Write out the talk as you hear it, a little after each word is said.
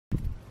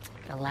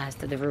the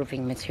last of the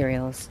roofing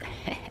materials.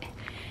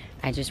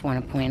 I just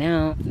want to point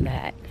out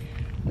that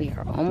we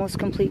are almost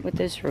complete with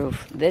this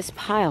roof. This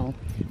pile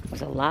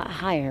was a lot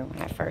higher when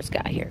I first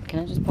got here. Can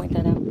I just point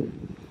that out?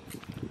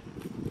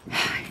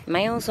 I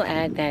might also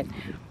add that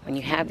when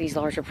you have these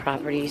larger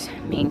properties,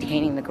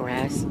 maintaining the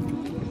grass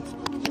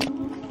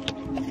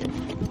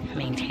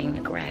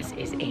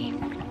is a...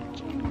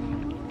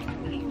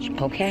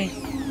 Okay.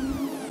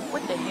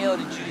 What the hell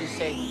did you just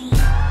say?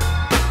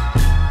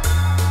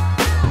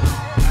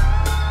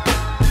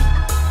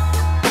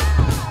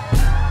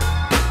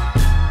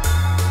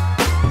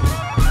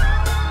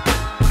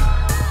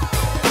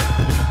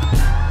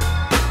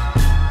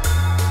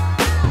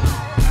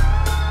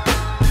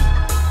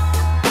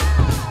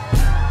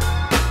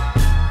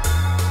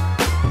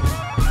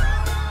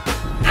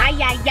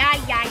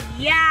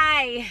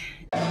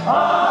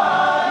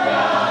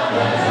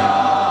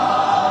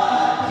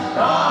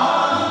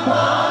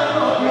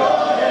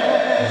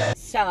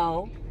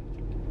 So,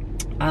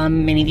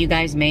 many of you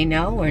guys may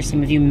know, or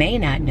some of you may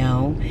not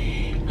know,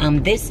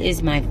 this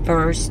is my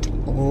first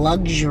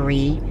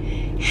luxury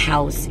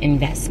house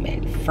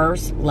investment.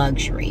 First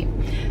luxury.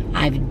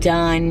 I've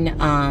done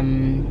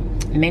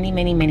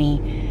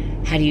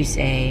many, how do you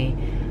say,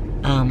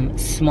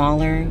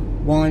 smaller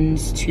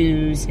 1s,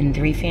 2s, and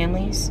 3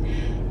 families.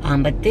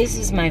 But this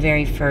is my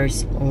very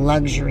first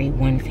luxury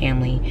 1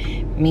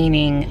 family,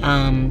 meaning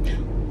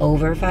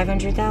over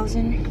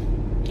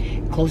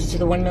 500,000, closer to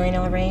the $1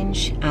 million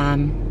range.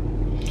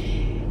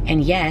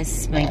 And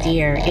yes, my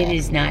dear, it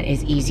is not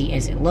as easy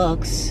as it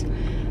looks.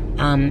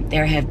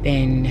 There have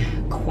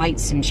been quite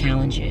some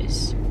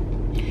challenges.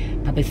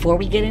 But before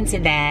we get into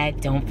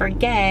that, don't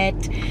forget,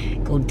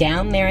 go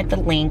down there at the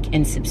link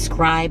and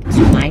subscribe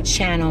to my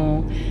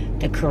channel,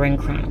 the Corrine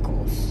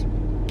Chronicles.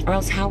 Or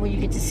else how will you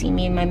get to see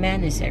me in my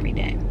madness every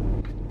day?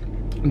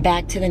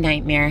 Back to the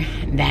nightmare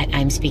that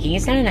I'm speaking.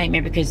 It's not a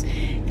nightmare because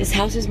this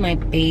house is my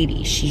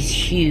baby. She's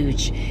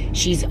huge.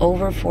 She's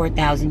over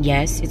 4,000.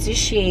 Yes, it's a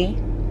she.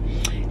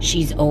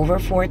 She's over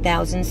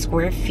 4,000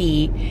 square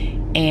feet.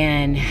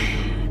 And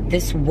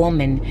this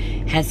woman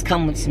has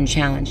come with some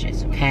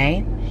challenges,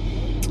 okay?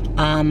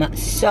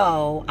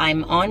 So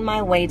I'm on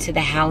my way to the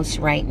house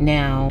right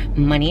now.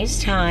 Money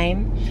is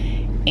time.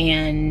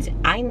 And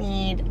I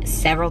need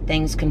several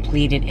things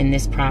completed in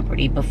this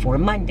property before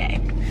Monday.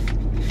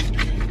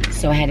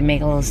 So I had to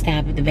make a little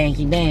stop at the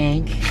banky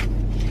bank.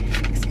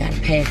 Just gotta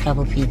pay a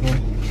couple people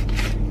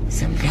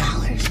some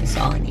dollars. That's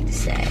all I need to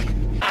say.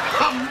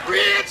 I'm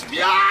rich,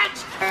 biatch!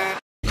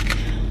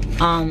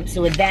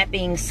 So with that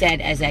being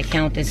said, as I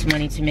count this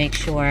money to make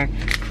sure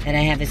that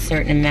I have a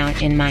certain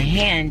amount in my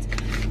hand,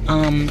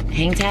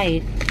 hang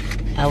tight.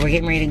 We're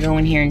getting ready to go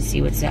in here and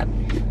see what's up.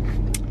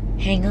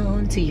 Hang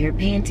on to your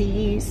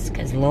panties,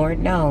 because Lord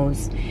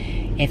knows,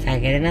 if I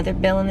get another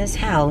bill in this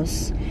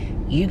house,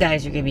 you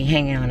guys are going to be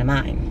hanging on to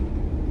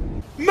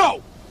mine.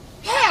 No!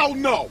 Hell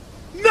no!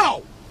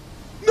 No!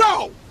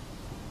 No!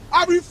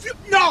 I refuse.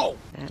 No!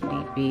 That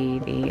may be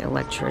the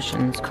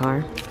electrician's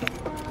car.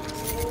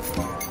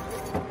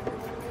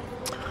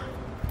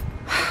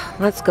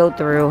 Let's go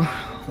through.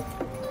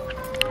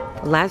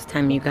 The last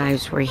time you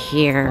guys were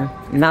here,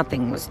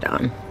 nothing was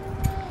done.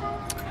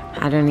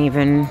 I don't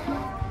even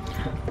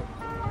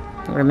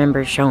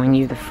remember showing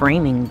you the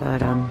framing,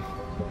 but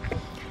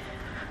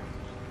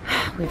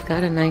we've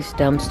got a nice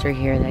dumpster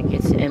here that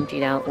gets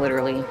emptied out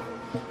literally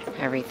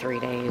every 3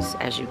 days.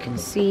 As you can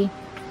see,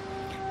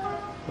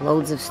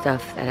 loads of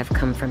stuff that have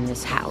come from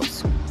this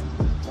house.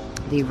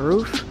 The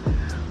roof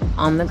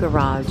on the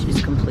garage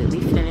is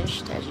completely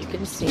finished, as you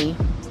can see.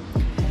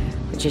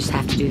 We just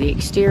have to do the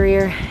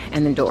exterior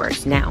and the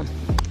doors. Now,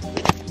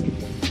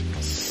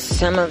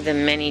 some of the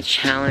many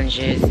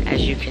challenges,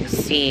 as you can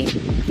see,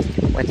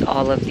 with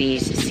all of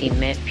these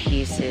cement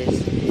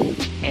pieces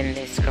in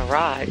this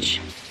garage,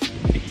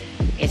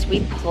 is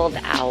we pulled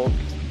out,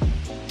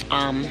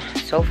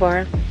 so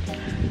far,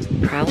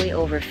 probably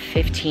over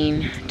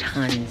 15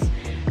 tons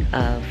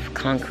of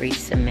concrete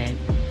cement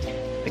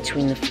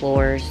between the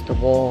floors, the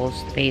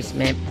walls, the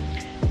basement.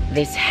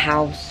 This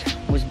house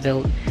was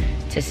built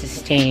to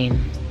sustain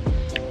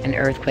an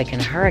earthquake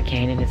and a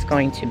hurricane, and it's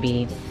going to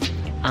be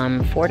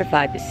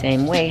fortified the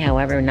same way,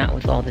 however, not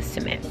with all the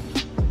cement.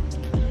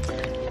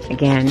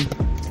 Again,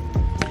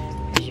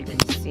 as you can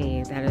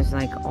see, that is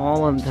like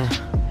all of the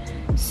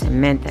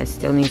cement that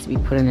still needs to be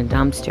put in a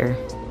dumpster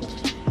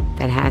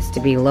that has to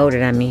be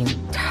loaded. I mean,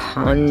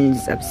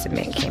 tons of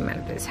cement came out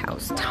of this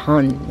house,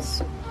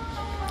 tons.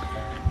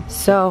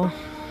 So,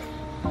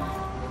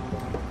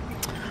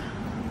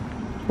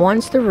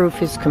 once the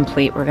roof is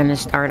complete, we're gonna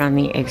start on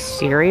the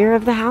exterior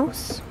of the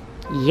house.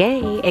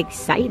 Yay,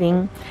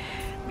 exciting,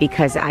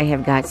 because I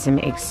have got some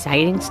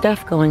exciting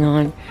stuff going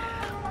on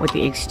with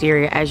the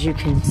exterior. As you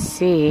can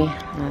see,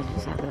 I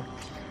just have to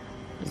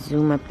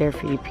zoom up there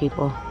for you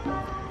people.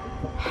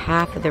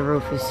 Half of the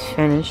roof is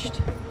finished.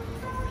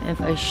 And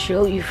if I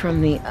show you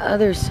from the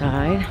other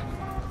side,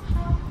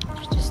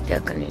 just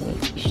stuck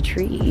underneath these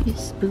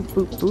trees. Boop,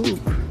 boop, boop.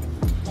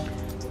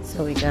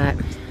 So we got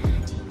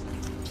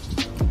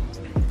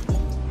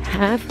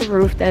half a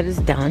roof that is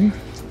done.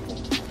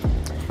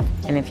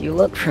 And if you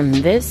look from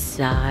this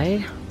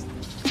side,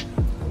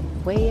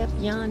 way up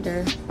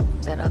yonder,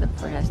 that other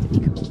part has to be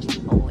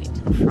complete all the way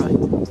to the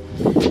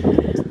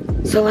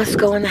front. So let's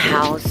go in the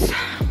house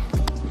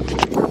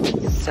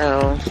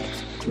so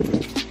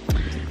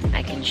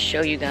I can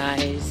show you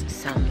guys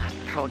some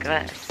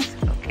progress,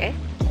 okay?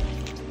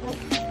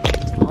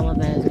 All of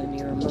that is going to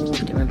be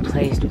removed and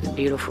replaced with a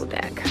beautiful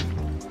deck.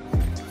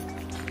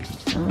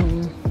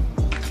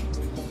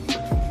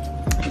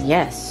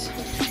 Yes.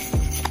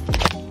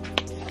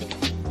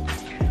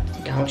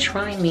 Don't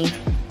try me,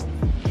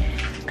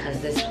 because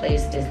this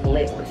place is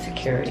lit with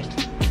security.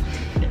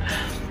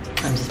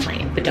 I'm just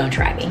playing, but don't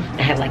try me.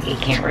 I have like 8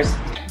 cameras.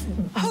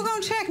 Who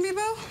gonna check me,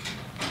 boo?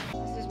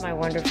 This is my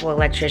wonderful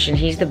electrician.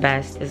 He's the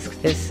best.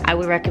 I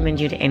would recommend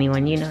you to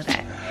anyone. You know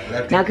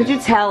that. Now, could you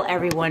tell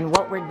everyone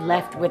what we're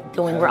left with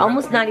doing? We're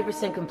almost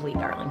 90% complete,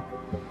 darling.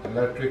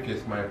 Electric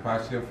is my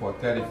passion for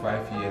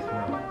 35 years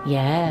now.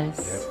 Yes.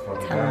 Yes, from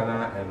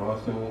Ghana and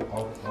also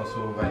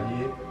over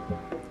here.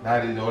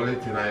 That is the only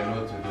thing I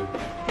know to do.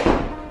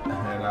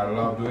 And I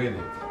love doing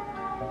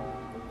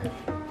it.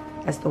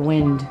 That's the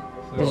wind.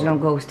 There's no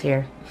ghost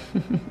here.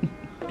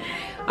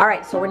 All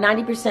right, so we're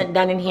 90%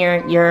 done in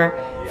here. You're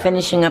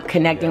finishing up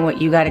connecting what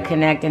you got to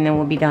connect, and then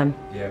we'll be done.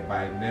 Yeah,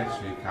 by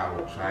next week I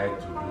will try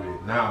to do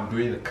it. Now I'm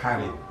doing the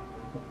cutting.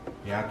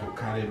 You have to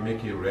cut it,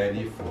 make it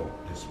ready for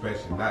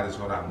inspection. That is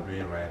what I'm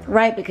doing right now.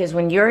 Right, because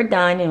when you're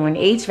done, and when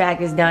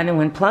HVAC is done, and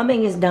when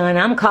plumbing is done,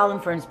 I'm calling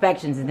for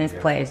inspections in this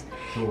place.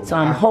 So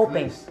I'm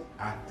hoping.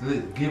 At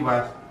least give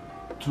us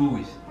 2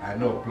 weeks. I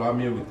know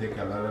plumbing will take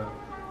a lot of,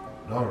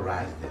 don't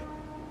rush them.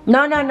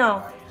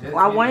 No.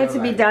 I want it to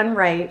be done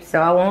right,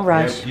 so I won't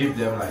rush. Give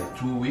them like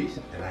 2 weeks,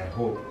 and I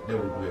hope they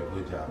will do a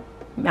good job.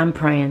 I'm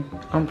praying.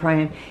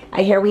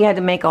 I hear we had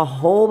to make a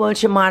whole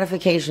bunch of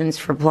modifications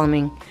for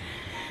plumbing.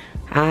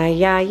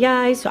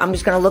 Ay. So I'm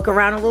just gonna look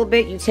around a little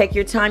bit. You take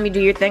your time, you do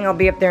your thing. I'll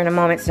be up there in a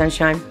moment,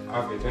 sunshine.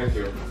 Okay, thank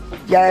you.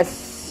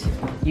 Yes,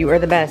 you are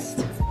the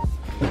best.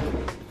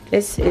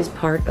 This is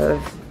part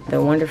of the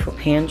wonderful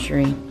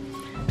pantry.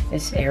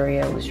 This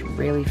area was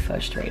really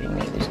frustrating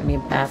me. There's gonna be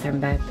a bathroom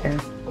back there.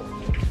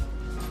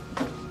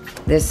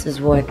 This is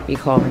what we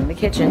call in the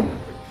kitchen.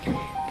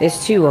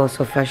 This too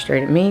also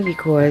frustrated me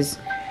because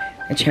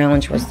the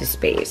challenge was the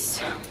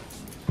space.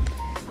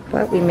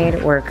 But we made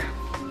it work.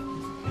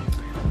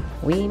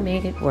 We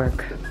made it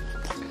work.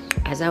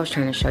 As I was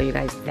trying to show you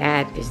guys,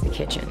 that is the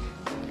kitchen.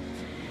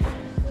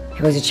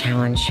 It was a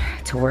challenge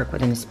to work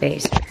within the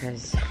space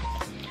because,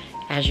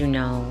 as you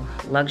know,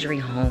 luxury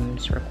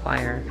homes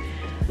require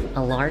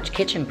a large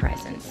kitchen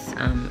presence.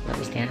 Let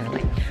me stand out of the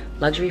light.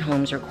 Luxury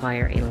homes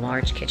require a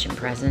large kitchen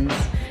presence.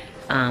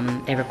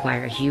 They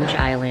require a huge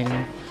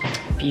island,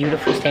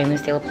 beautiful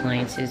stainless steel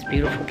appliances,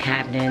 beautiful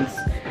cabinets,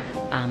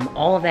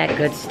 all of that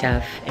good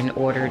stuff in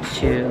order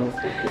to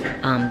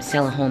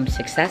sell a home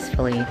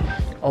successfully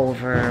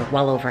over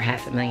well over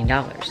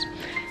 $500,000.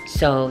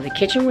 So the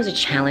kitchen was a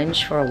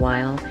challenge for a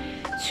while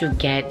to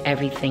get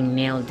everything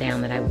nailed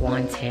down that I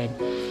wanted.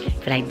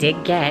 But I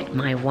did get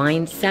my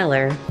wine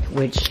cellar,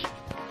 which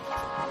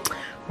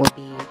will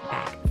be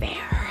back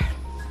there.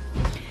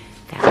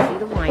 That will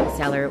be the wine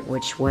cellar,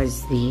 which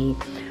was the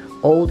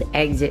old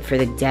exit for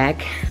the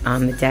deck.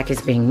 The deck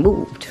is being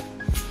moved.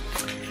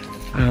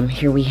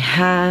 Here we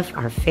have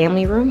our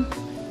family room,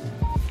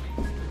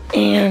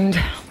 and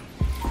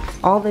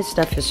all this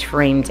stuff is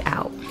framed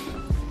out.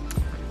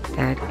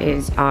 That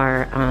is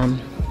our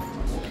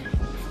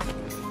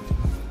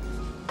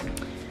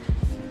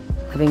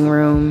living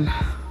room,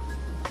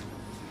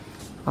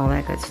 all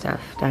that good stuff,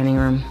 dining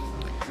room.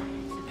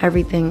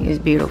 Everything is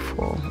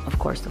beautiful. Of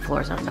course, the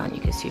floors aren't done.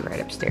 You can see right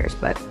upstairs,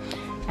 but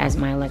as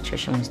my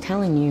electrician was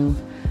telling you,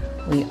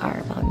 we are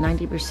about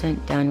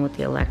 90% done with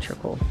the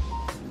electrical.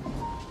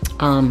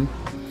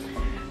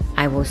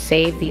 I will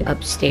save the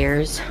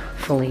upstairs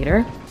for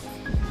later.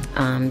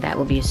 That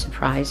will be a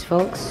surprise,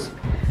 folks,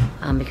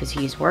 because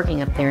he's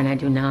working up there and I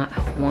do not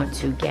want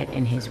to get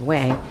in his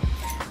way.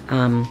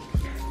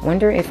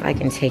 Wonder if I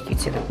can take you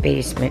to the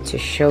basement to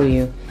show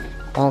you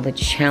all the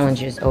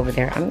challenges over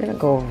there. I'm gonna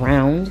go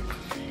around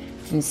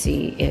and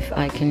see if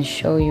I can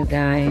show you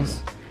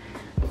guys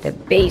the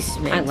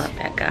basement. I love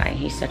that guy.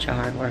 He's such a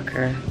hard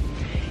worker.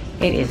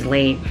 It is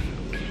late.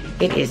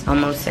 It is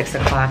almost 6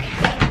 o'clock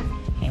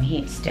and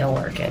he's still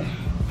working.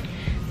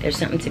 There's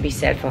something to be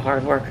said for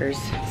hard workers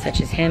such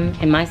as him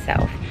and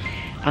myself.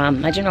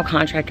 My general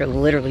contractor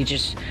literally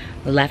just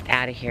left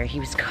out of here. He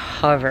was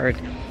covered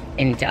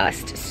in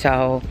dust.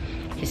 So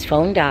his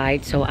phone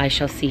died, so I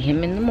shall see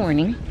him in the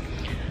morning.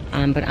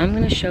 But I'm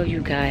gonna show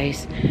you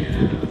guys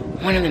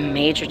one of the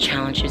major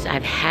challenges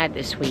I've had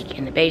this week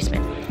in the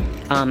basement.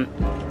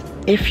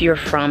 If you're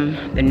from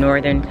the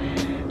northern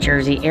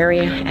Jersey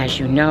area, as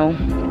you know,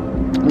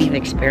 we've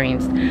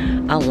experienced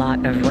a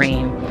lot of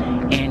rain.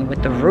 And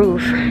with the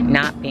roof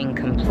not being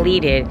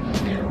completed,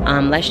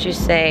 let's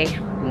just say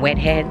wet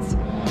heads,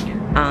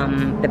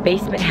 the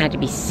basement had to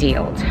be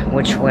sealed,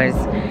 which was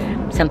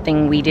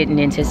something we didn't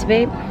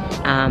anticipate.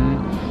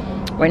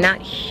 we're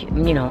not,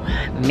 you know,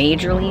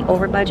 majorly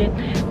over budget,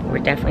 but we're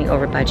definitely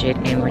over budget,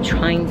 and we're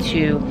trying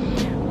to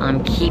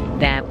keep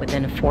that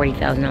within a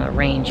 $40,000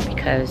 range,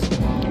 because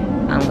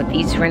with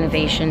these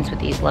renovations, with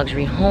these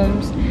luxury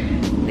homes,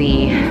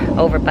 the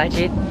over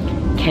budget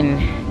can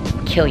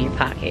kill your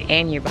pocket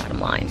and your bottom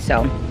line.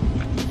 So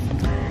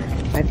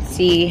let's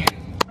see if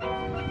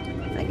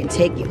I can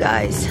take you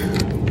guys.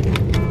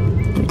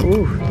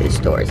 Ooh, this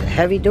door is a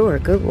heavy door,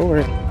 good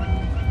Lord.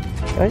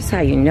 That's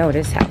how you know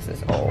this house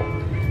is old.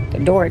 The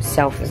door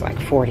itself is like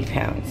 40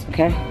 pounds,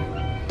 okay?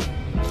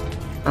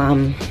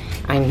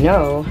 I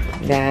know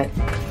that,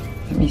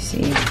 let me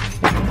see, is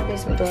the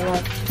basement door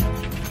locked?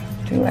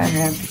 Do I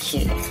have the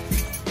key?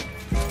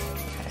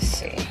 Let's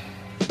see.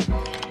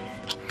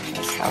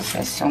 This house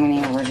has so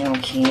many original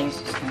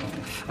keys. It's not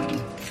even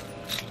fun.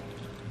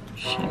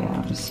 Check it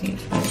out and see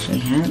if I actually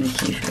have the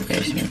key for the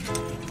basement.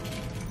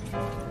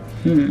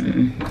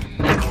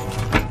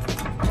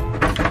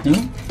 No?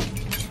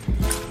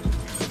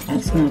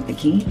 That's not the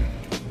key.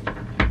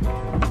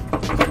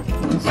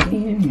 Let's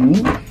see.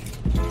 Nope.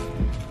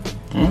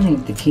 That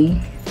ain't the key.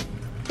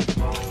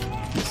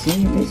 Let's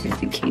see, this is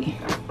the key.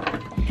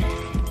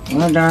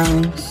 Well,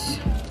 darlings,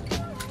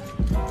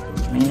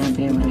 I may not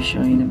be able to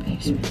show you the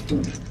basement.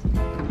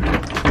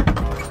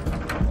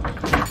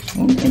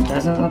 It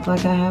doesn't look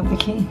like I have the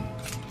key.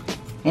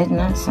 Isn't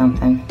that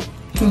something?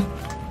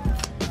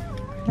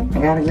 I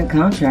got a good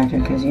contractor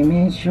because he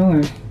made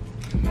sure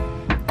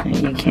that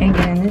you can't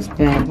get in this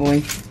bad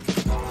boy.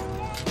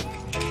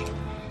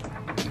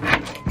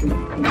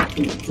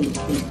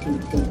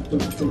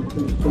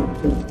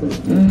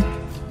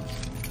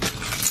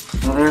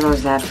 Well, there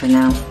goes that for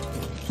now.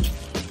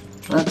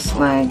 Looks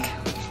like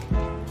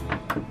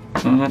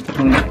I'll have to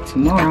come back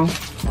tomorrow.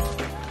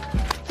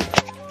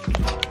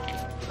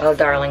 Well,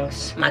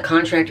 darlings, my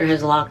contractor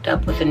has locked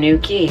up with a new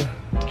key.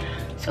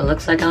 So it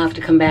looks like I'll have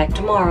to come back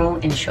tomorrow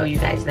and show you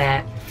guys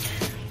that.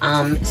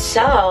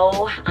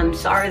 So I'm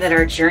sorry that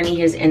our journey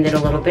has ended a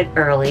little bit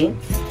early.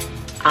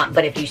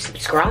 But if you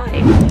subscribe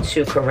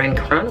to Corrine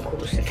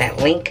Chronicles, that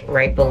link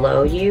right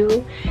below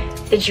you,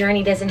 the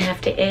journey doesn't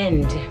have to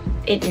end.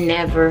 It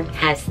never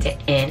has to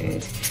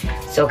end.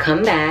 So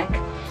come back.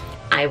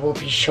 I will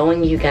be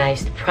showing you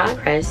guys the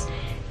progress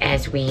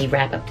as we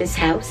wrap up this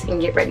house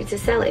and get ready to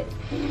sell it.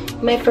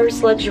 My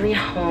first luxury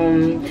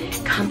home.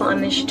 Come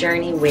on this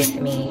journey with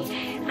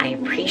me. I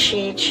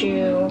appreciate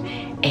you,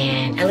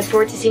 and I look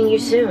forward to seeing you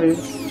soon.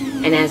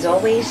 And as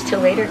always,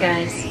 till later,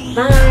 guys.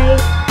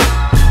 Bye.